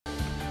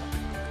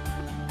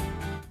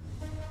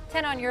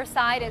10 on Your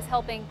Side is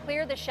helping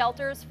clear the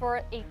shelters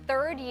for a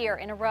third year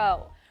in a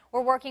row.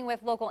 We're working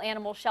with local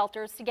animal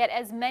shelters to get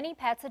as many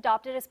pets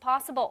adopted as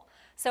possible.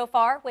 So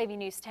far, Wavy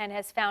News 10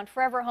 has found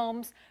forever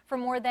homes for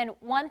more than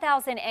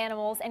 1,000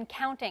 animals and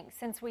counting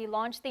since we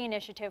launched the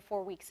initiative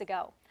 4 weeks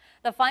ago.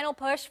 The final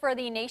push for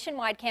the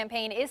nationwide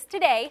campaign is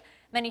today.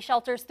 Many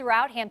shelters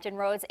throughout Hampton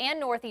Roads and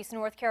Northeast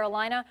North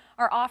Carolina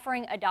are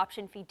offering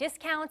adoption fee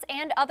discounts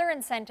and other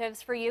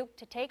incentives for you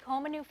to take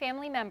home a new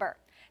family member.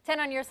 10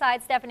 on Your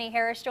Side, Stephanie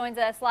Harris joins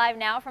us live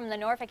now from the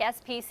Norfolk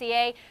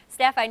SPCA.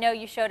 Steph, I know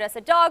you showed us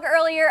a dog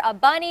earlier, a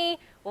bunny.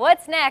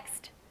 What's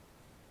next?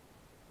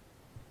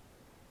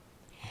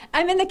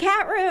 I'm in the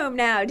cat room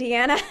now,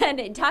 Deanna,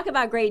 and talk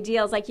about great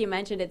deals. Like you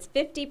mentioned, it's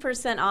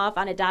 50% off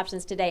on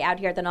adoptions today out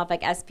here at the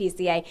Norfolk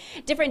SPCA.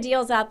 Different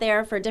deals out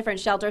there for different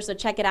shelters, so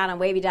check it out on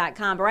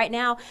wavy.com. But right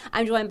now,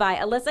 I'm joined by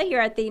Alyssa here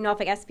at the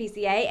Norfolk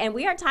SPCA, and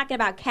we are talking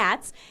about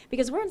cats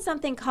because we're in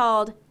something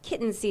called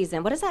kitten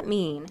season. What does that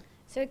mean?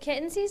 So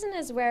kitten season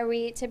is where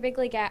we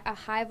typically get a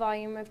high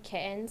volume of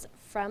kittens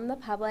from the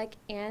public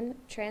and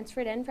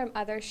transferred in from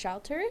other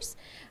shelters.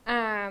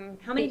 How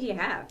many do you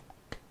have?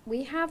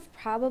 We have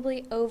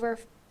probably over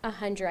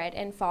 100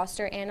 in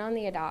foster and on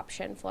the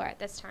adoption floor at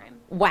this time.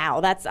 Wow,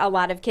 that's a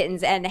lot of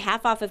kittens, and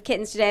half off of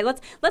kittens today.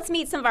 Let's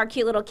meet some of our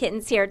cute little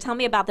kittens here. Tell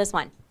me about this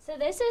one. So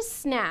this is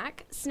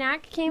Snack.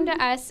 Snack came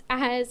to us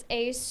as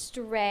a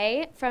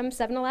stray from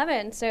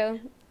 7-Eleven. So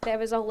there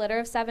was a litter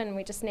of 7.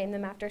 We just named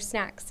them after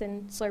Snacks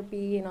and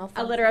Slurpee and all.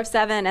 A litter of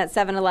 7 at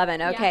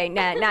 7-Eleven. Okay,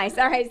 yeah. Nice.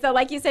 All right, so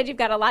like you said, you've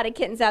got a lot of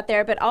kittens out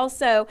there, but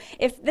also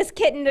if this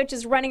kitten, which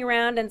is running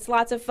around and it's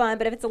lots of fun,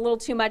 but if it's a little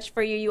too much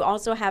for you, you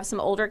also have some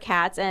older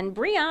cats. And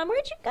Breon,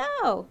 where'd you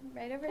go?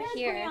 Right over There's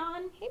here.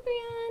 Breon. Hey,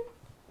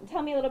 Breon.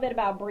 Tell me a little bit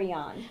about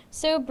Breon.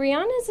 So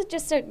Breon is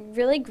just a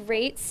really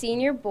great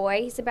senior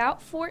boy. He's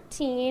about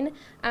 14,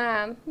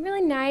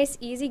 really nice,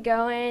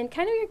 easygoing,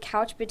 kind of your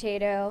couch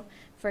potato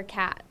for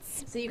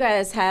cats. So you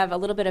guys have a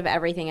little bit of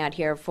everything out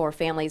here for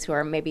families who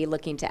are maybe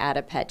looking to add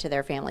a pet to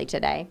their family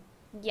today.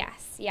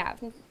 Yes, yeah,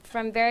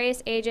 from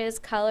various ages,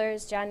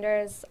 colors,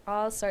 genders,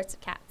 all sorts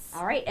of cats.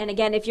 All right, and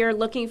again, if you're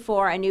looking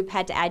for a new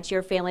pet to add to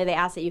your family, they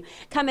ask that you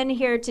come in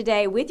here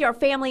today with your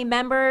family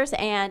members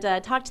and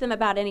talk to them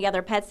about any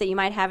other pets that you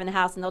might have in the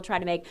house, and they'll try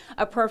to make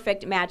a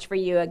perfect match for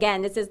you.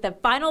 Again, this is the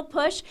final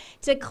push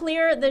to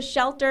clear the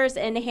shelters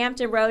in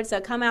Hampton Roads,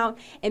 so come out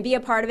and be a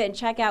part of it and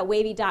check out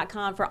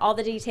wavy.com for all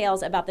the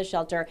details about the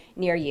shelter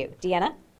near you. Deanna?